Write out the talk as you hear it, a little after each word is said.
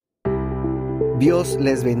Dios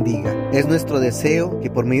les bendiga. Es nuestro deseo que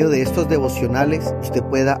por medio de estos devocionales usted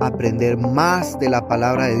pueda aprender más de la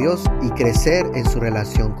palabra de Dios y crecer en su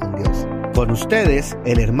relación con Dios. Con ustedes,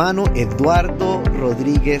 el hermano Eduardo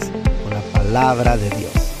Rodríguez con la palabra de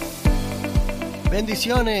Dios.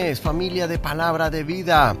 Bendiciones, familia de Palabra de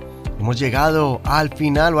Vida. Hemos llegado al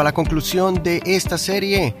final o a la conclusión de esta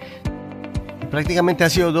serie. Prácticamente han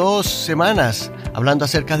sido 2 semanas hablando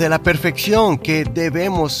acerca de la perfección que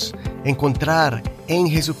debemos encontrar en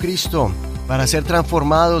Jesucristo para ser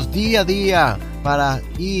transformados día a día, para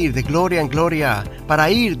ir de gloria en gloria, para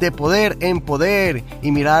ir de poder en poder y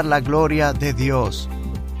mirar la gloria de Dios.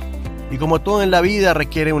 Y como todo en la vida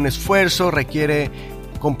requiere un esfuerzo, requiere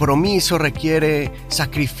compromiso, requiere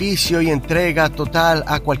sacrificio y entrega total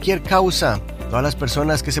a cualquier causa. Todas las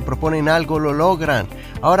personas que se proponen algo lo logran.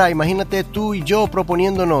 Ahora imagínate tú y yo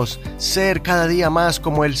proponiéndonos ser cada día más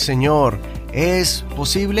como el Señor. ¿Es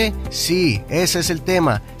posible? Sí, ese es el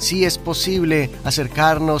tema. Sí es posible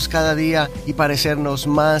acercarnos cada día y parecernos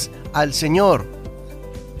más al Señor.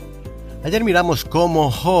 Ayer miramos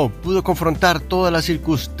cómo Job pudo confrontar todas las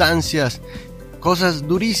circunstancias, cosas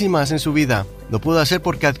durísimas en su vida. Lo pudo hacer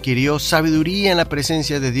porque adquirió sabiduría en la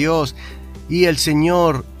presencia de Dios y el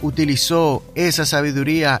Señor utilizó esa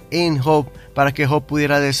sabiduría en Job para que Job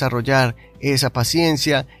pudiera desarrollar esa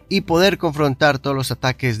paciencia y poder confrontar todos los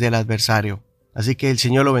ataques del adversario. Así que el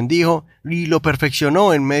Señor lo bendijo y lo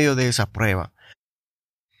perfeccionó en medio de esa prueba.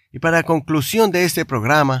 Y para la conclusión de este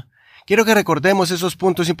programa, quiero que recordemos esos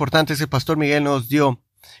puntos importantes que el Pastor Miguel nos dio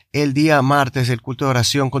el día martes, el culto de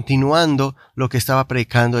oración, continuando lo que estaba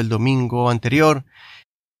predicando el domingo anterior.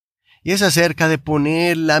 Y es acerca de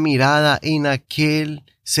poner la mirada en aquel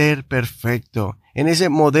ser perfecto, en ese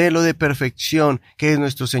modelo de perfección que es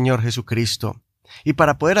nuestro Señor Jesucristo. Y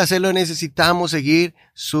para poder hacerlo necesitamos seguir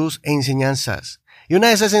sus enseñanzas. Y una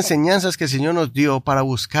de esas enseñanzas que el Señor nos dio para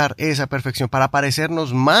buscar esa perfección, para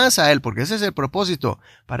parecernos más a Él, porque ese es el propósito,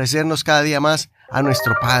 parecernos cada día más a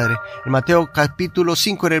nuestro Padre. En Mateo capítulo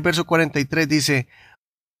 5, en el verso 43 dice: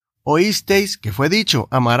 Oísteis que fue dicho,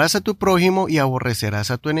 amarás a tu prójimo y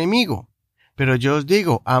aborrecerás a tu enemigo. Pero yo os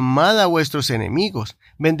digo, amad a vuestros enemigos,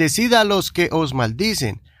 bendecid a los que os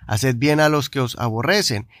maldicen, haced bien a los que os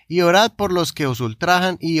aborrecen, y orad por los que os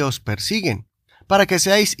ultrajan y os persiguen, para que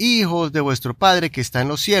seáis hijos de vuestro Padre que está en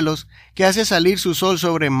los cielos, que hace salir su sol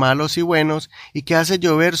sobre malos y buenos, y que hace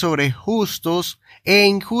llover sobre justos e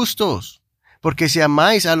injustos. Porque si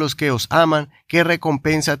amáis a los que os aman, ¿qué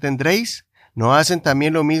recompensa tendréis? ¿No hacen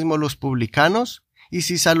también lo mismo los publicanos? Y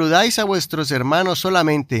si saludáis a vuestros hermanos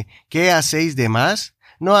solamente, ¿qué hacéis de más?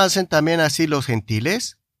 ¿No hacen también así los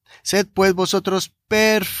gentiles? Sed pues vosotros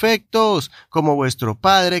perfectos, como vuestro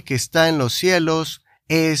Padre que está en los cielos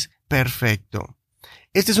es perfecto.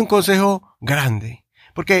 Este es un consejo grande,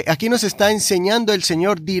 porque aquí nos está enseñando el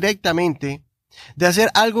Señor directamente de hacer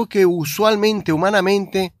algo que usualmente,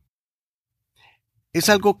 humanamente, es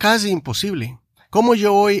algo casi imposible. ¿Cómo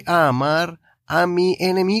yo voy a amar a mi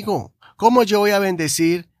enemigo? ¿Cómo yo voy a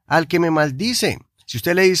bendecir al que me maldice? Si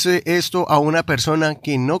usted le dice esto a una persona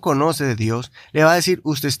que no conoce de Dios, le va a decir,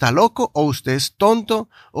 usted está loco, o usted es tonto,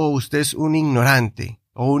 o usted es un ignorante,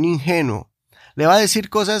 o un ingenuo. Le va a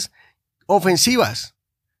decir cosas ofensivas.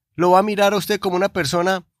 Lo va a mirar a usted como una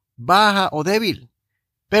persona baja o débil.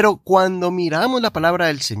 Pero cuando miramos la palabra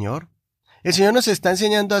del Señor, el Señor nos está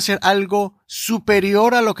enseñando a hacer algo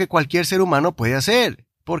superior a lo que cualquier ser humano puede hacer.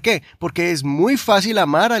 ¿Por qué? Porque es muy fácil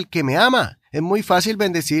amar al que me ama. Es muy fácil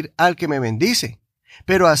bendecir al que me bendice.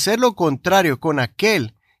 Pero hacer lo contrario con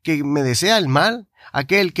aquel que me desea el mal,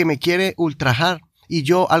 aquel que me quiere ultrajar, y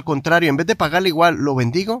yo al contrario, en vez de pagarle igual, lo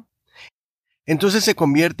bendigo, entonces se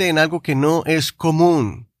convierte en algo que no es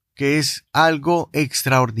común, que es algo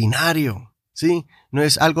extraordinario, ¿sí? No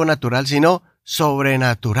es algo natural, sino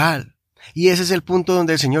sobrenatural. Y ese es el punto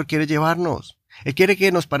donde el Señor quiere llevarnos. Él quiere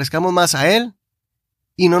que nos parezcamos más a Él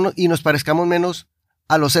y nos parezcamos menos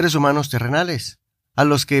a los seres humanos terrenales, a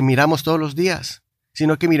los que miramos todos los días,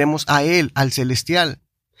 sino que miremos a Él, al celestial.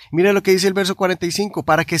 Mire lo que dice el verso 45,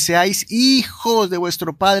 para que seáis hijos de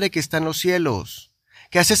vuestro Padre que está en los cielos,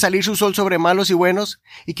 que hace salir su sol sobre malos y buenos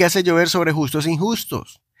y que hace llover sobre justos e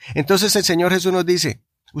injustos. Entonces el Señor Jesús nos dice,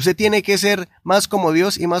 usted tiene que ser más como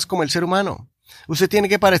Dios y más como el ser humano. Usted tiene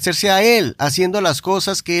que parecerse a Él, haciendo las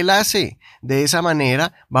cosas que Él hace. De esa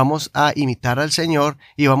manera vamos a imitar al Señor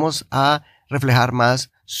y vamos a reflejar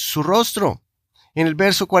más su rostro. En el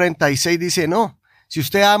verso 46 dice, no, si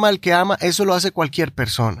usted ama al que ama, eso lo hace cualquier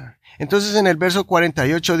persona. Entonces en el verso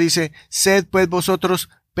 48 dice, sed pues vosotros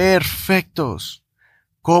perfectos,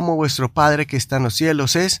 como vuestro Padre que está en los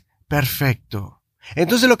cielos es perfecto.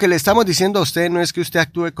 Entonces lo que le estamos diciendo a usted no es que usted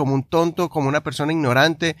actúe como un tonto, como una persona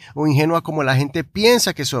ignorante o ingenua como la gente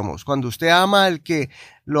piensa que somos. Cuando usted ama al que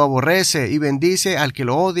lo aborrece y bendice al que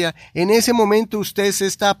lo odia, en ese momento usted se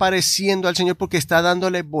está pareciendo al Señor porque está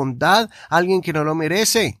dándole bondad a alguien que no lo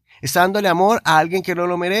merece. Está dándole amor a alguien que no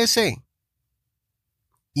lo merece.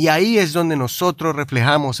 Y ahí es donde nosotros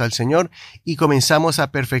reflejamos al Señor y comenzamos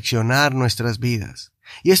a perfeccionar nuestras vidas.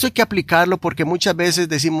 Y esto hay que aplicarlo porque muchas veces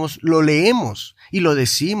decimos, lo leemos y lo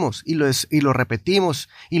decimos y lo repetimos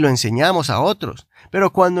y lo enseñamos a otros.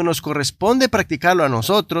 Pero cuando nos corresponde practicarlo a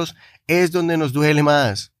nosotros es donde nos duele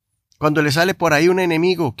más. Cuando le sale por ahí un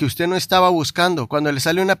enemigo que usted no estaba buscando, cuando le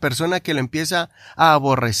sale una persona que lo empieza a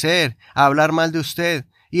aborrecer, a hablar mal de usted,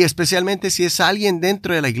 y especialmente si es alguien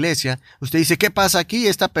dentro de la iglesia, usted dice, ¿qué pasa aquí?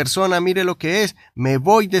 Esta persona, mire lo que es, me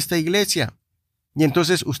voy de esta iglesia. Y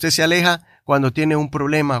entonces usted se aleja cuando tiene un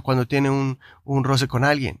problema, cuando tiene un roce con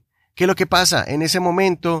alguien. ¿Qué es lo que pasa? En ese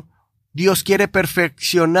momento, Dios quiere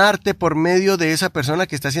perfeccionarte por medio de esa persona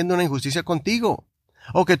que está haciendo una injusticia contigo,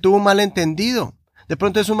 o que tuvo un malentendido. De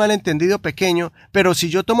pronto es un malentendido pequeño, pero si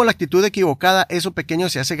yo tomo la actitud equivocada, eso pequeño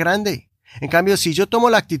se hace grande. En cambio, si yo tomo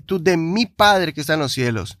la actitud de mi Padre que está en los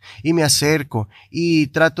cielos y me acerco y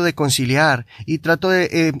trato de conciliar y trato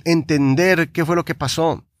de entender qué fue lo que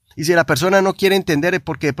pasó. Y si la persona no quiere entender es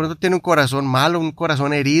porque de pronto tiene un corazón malo, un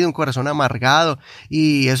corazón herido, un corazón amargado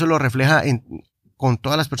y eso lo refleja con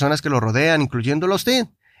todas las personas que lo rodean, incluyéndolo a usted.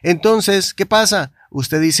 Entonces, ¿qué pasa?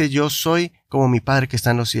 Usted dice, yo soy como mi Padre que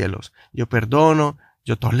está en los cielos. Yo perdono,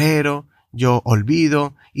 yo tolero, yo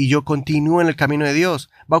olvido y yo continúo en el camino de Dios.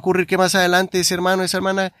 Va a ocurrir que más adelante ese hermano, esa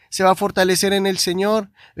hermana se va a fortalecer en el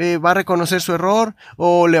Señor, va a reconocer su error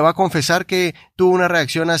o le va a confesar que tuvo una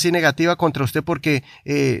reacción así negativa contra usted porque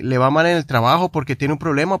le va mal en el trabajo, porque tiene un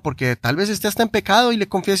problema, porque tal vez esté hasta en pecado y le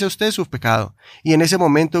confiese a usted su pecado. Y en ese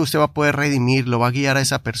momento usted va a poder redimirlo, va a guiar a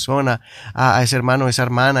esa persona, a ese hermano, a esa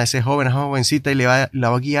hermana, a ese joven, a esa jovencita y la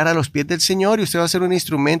va a guiar a los pies del Señor y usted va a ser un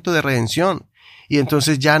instrumento de redención. Y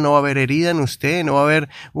entonces ya no va a haber herida en usted, no va a haber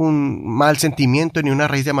un mal sentimiento ni una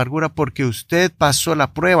raíz de amargura porque usted pasó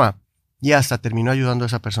la prueba y hasta terminó ayudando a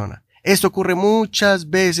esa persona. Esto ocurre muchas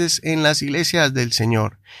veces en las iglesias del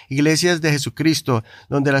Señor, iglesias de Jesucristo,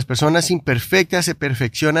 donde las personas imperfectas se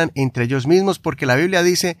perfeccionan entre ellos mismos porque la Biblia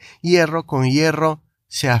dice, hierro con hierro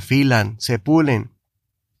se afilan, se pulen.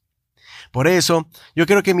 Por eso, yo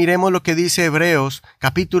quiero que miremos lo que dice Hebreos,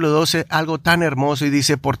 capítulo 12, algo tan hermoso, y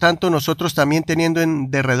dice, por tanto, nosotros también teniendo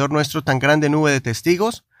en derredor nuestro tan grande nube de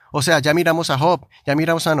testigos, o sea, ya miramos a Job, ya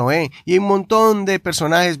miramos a Noé, y hay un montón de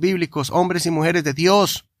personajes bíblicos, hombres y mujeres de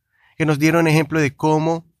Dios, que nos dieron ejemplo de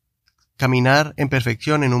cómo caminar en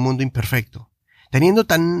perfección en un mundo imperfecto. Teniendo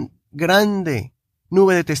tan grande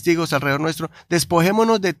nube de testigos alrededor nuestro,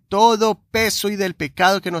 despojémonos de todo peso y del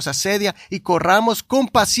pecado que nos asedia y corramos con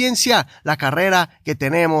paciencia la carrera que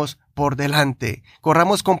tenemos por delante.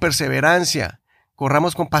 Corramos con perseverancia,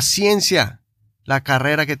 corramos con paciencia la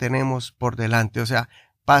carrera que tenemos por delante. O sea,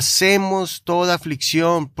 pasemos toda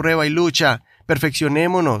aflicción, prueba y lucha,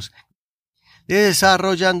 perfeccionémonos,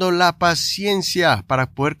 desarrollando la paciencia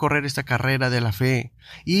para poder correr esta carrera de la fe.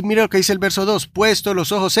 Y mira lo que dice el verso 2, puesto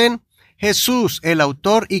los ojos en Jesús, el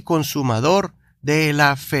autor y consumador de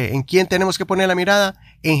la fe. ¿En quién tenemos que poner la mirada?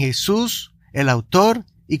 En Jesús, el autor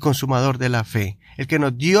y consumador de la fe. El que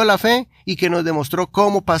nos dio la fe y que nos demostró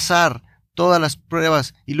cómo pasar todas las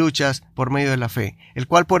pruebas y luchas por medio de la fe. El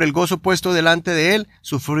cual por el gozo puesto delante de él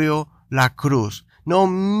sufrió la cruz. No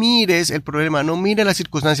mires el problema, no mires la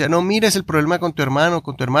circunstancia, no mires el problema con tu hermano,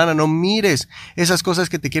 con tu hermana, no mires esas cosas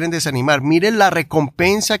que te quieren desanimar. Mires la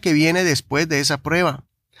recompensa que viene después de esa prueba.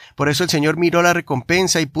 Por eso el Señor miró la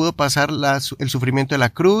recompensa y pudo pasar el sufrimiento de la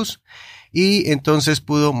cruz y entonces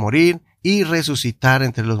pudo morir y resucitar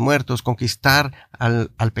entre los muertos, conquistar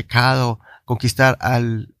al pecado, conquistar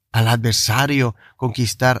al adversario,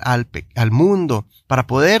 conquistar al mundo para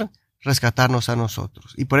poder rescatarnos a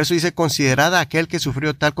nosotros. Y por eso dice, considerad a aquel que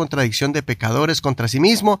sufrió tal contradicción de pecadores contra sí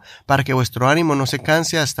mismo para que vuestro ánimo no se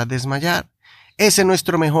canse hasta desmayar. Ese es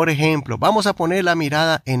nuestro mejor ejemplo. Vamos a poner la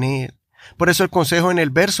mirada en él. Por eso el consejo en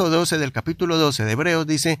el verso 12 del capítulo 12 de Hebreos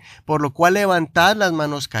dice, por lo cual levantad las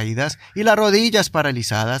manos caídas y las rodillas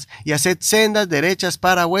paralizadas y haced sendas derechas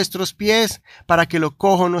para vuestros pies, para que lo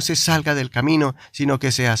cojo no se salga del camino, sino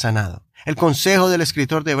que sea sanado. El consejo del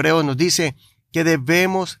escritor de Hebreos nos dice que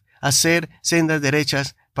debemos hacer sendas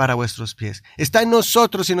derechas para vuestros pies. Está en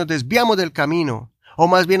nosotros si nos desviamos del camino, o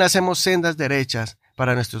más bien hacemos sendas derechas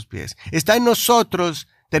para nuestros pies. Está en nosotros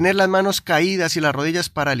tener las manos caídas y las rodillas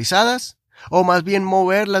paralizadas, o más bien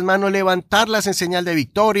mover las manos, levantarlas en señal de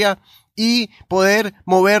victoria y poder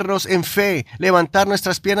movernos en fe, levantar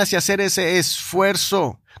nuestras piernas y hacer ese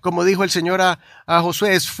esfuerzo. Como dijo el Señor a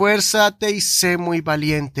Josué, esfuérzate y sé muy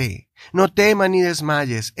valiente. No temas ni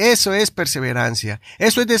desmayes. Eso es perseverancia.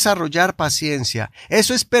 Eso es desarrollar paciencia.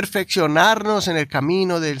 Eso es perfeccionarnos en el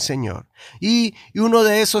camino del Señor. Y uno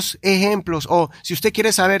de esos ejemplos, o si usted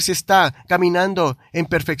quiere saber si está caminando en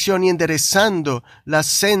perfección y enderezando las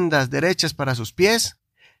sendas derechas para sus pies,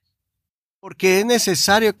 porque es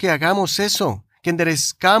necesario que hagamos eso, que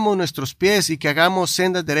enderezcamos nuestros pies y que hagamos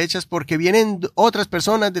sendas derechas, porque vienen otras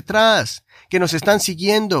personas detrás que nos están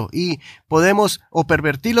siguiendo y podemos o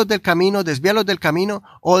pervertirlos del camino, desviarlos del camino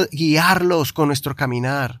o guiarlos con nuestro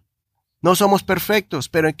caminar. No somos perfectos,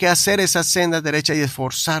 pero hay que hacer esas sendas derechas y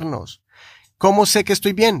esforzarnos. ¿Cómo sé que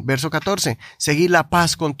estoy bien? Verso 14. Seguir la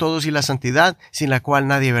paz con todos y la santidad, sin la cual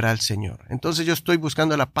nadie verá al Señor. Entonces yo estoy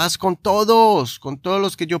buscando la paz con todos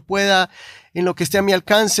los que yo pueda, en lo que esté a mi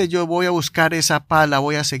alcance, yo voy a buscar esa paz, la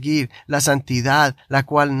voy a seguir, la santidad, la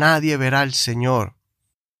cual nadie verá al Señor.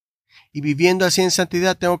 Y viviendo así en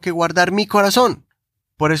santidad tengo que guardar mi corazón.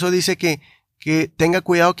 Por eso dice que tenga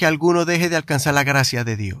cuidado que alguno deje de alcanzar la gracia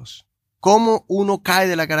de Dios. ¿Cómo uno cae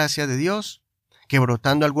de la gracia de Dios? Que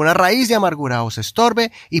brotando alguna raíz de amargura os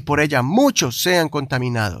estorbe y por ella muchos sean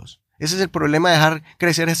contaminados. Ese es el problema de dejar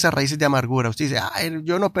crecer esas raíces de amargura. Usted dice,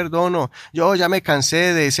 yo no perdono, yo ya me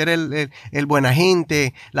cansé de ser el buena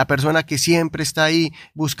gente, la persona que siempre está ahí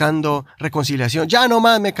buscando reconciliación. Ya no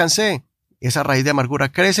más, me cansé. Esa raíz de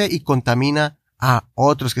amargura crece y contamina a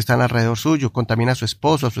otros que están alrededor suyo, contamina a su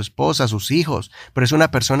esposo, a su esposa, a sus hijos, pero es una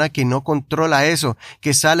persona que no controla eso,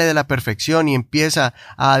 que sale de la perfección y empieza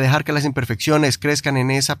a dejar que las imperfecciones crezcan en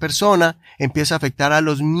esa persona, empieza a afectar a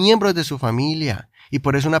los miembros de su familia, y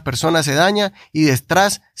por eso una persona se daña y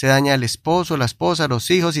detrás se daña el esposo, la esposa, los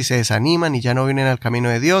hijos y se desaniman y ya no vienen al camino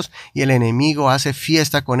de Dios y el enemigo hace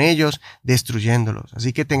fiesta con ellos destruyéndolos.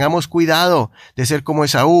 Así que tengamos cuidado de ser como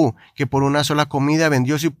Esaú, que por una sola comida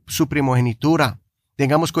vendió su primogenitura.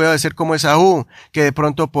 Tengamos cuidado de ser como Esaú, que de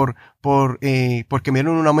pronto porque me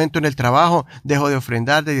dieron un aumento en el trabajo, dejo de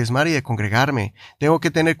ofrendar, de diezmar y de congregarme. Tengo que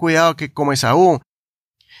tener cuidado que como Esaú,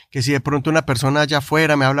 que si de pronto una persona allá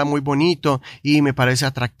afuera me habla muy bonito y me parece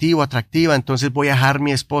atractiva, entonces voy a dejar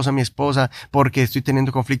mi esposa porque estoy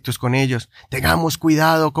teniendo conflictos con ellos. Tengamos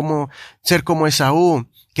cuidado ser como Esaú,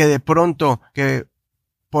 que de pronto, que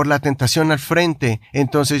por la tentación al frente,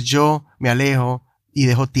 entonces yo me alejo y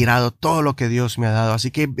dejo tirado todo lo que Dios me ha dado.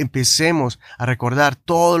 Así que empecemos a recordar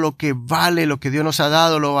todo lo que vale, lo que Dios nos ha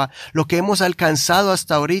dado, lo que hemos alcanzado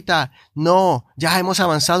hasta ahorita. No, ya hemos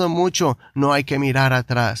avanzado mucho, no hay que mirar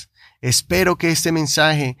atrás. Espero que este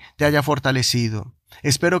mensaje te haya fortalecido.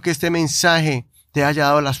 Espero que este mensaje te haya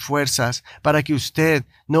dado las fuerzas para que usted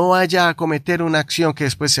no vaya a cometer una acción que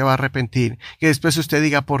después se va a arrepentir, que después usted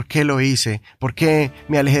diga ¿por qué lo hice? ¿Por qué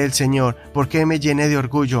me alejé del Señor? ¿Por qué me llené de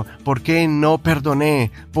orgullo? ¿Por qué no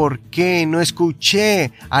perdoné? ¿Por qué no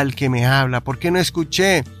escuché al que me habla? ¿Por qué no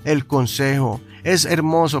escuché el consejo? Es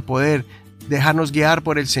hermoso poder dejarnos guiar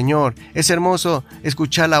por el Señor. Es hermoso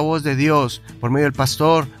escuchar la voz de Dios por medio del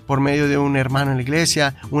pastor, por medio de un hermano en la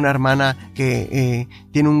iglesia, una hermana que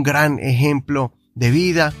tiene un gran ejemplo de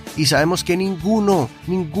vida, y sabemos que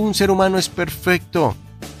ningún ser humano es perfecto,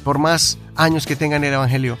 por más años que tengan el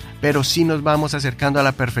evangelio, pero sí nos vamos acercando a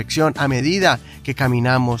la perfección a medida que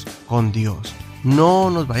caminamos con Dios.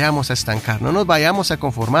 No nos vayamos a estancar, no nos vayamos a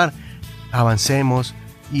conformar, avancemos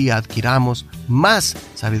y adquiramos más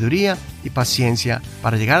sabiduría y paciencia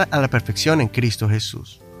para llegar a la perfección en Cristo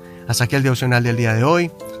Jesús. Hasta aquí el devocional del día de hoy.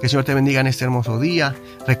 Que el Señor te bendiga en este hermoso día.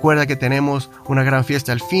 Recuerda que tenemos una gran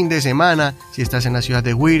fiesta el fin de semana. Si estás en la ciudad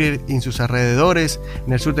de Whittier y en sus alrededores,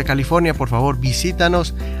 en el sur de California, por favor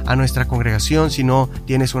visítanos a nuestra congregación si no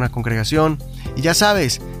tienes una congregación. Y ya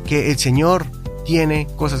sabes que el Señor tiene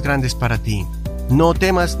cosas grandes para ti. No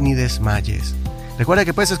temas ni desmayes. Recuerda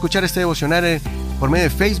que puedes escuchar este devocional por medio de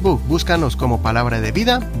Facebook. Búscanos como Palabra de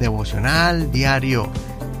Vida, Devocional Diario.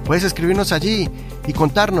 Puedes escribirnos allí y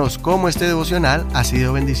contarnos cómo este devocional ha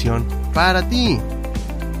sido bendición para ti.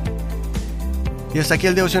 Y hasta aquí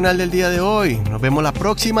el devocional del día de hoy. Nos vemos la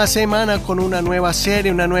próxima semana con una nueva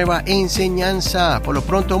serie, una nueva enseñanza. Por lo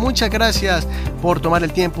pronto, muchas gracias por tomar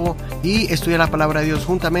el tiempo y estudiar la palabra de Dios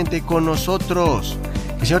juntamente con nosotros.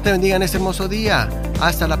 Que el Señor te bendiga en este hermoso día.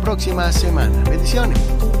 Hasta la próxima semana. Bendiciones.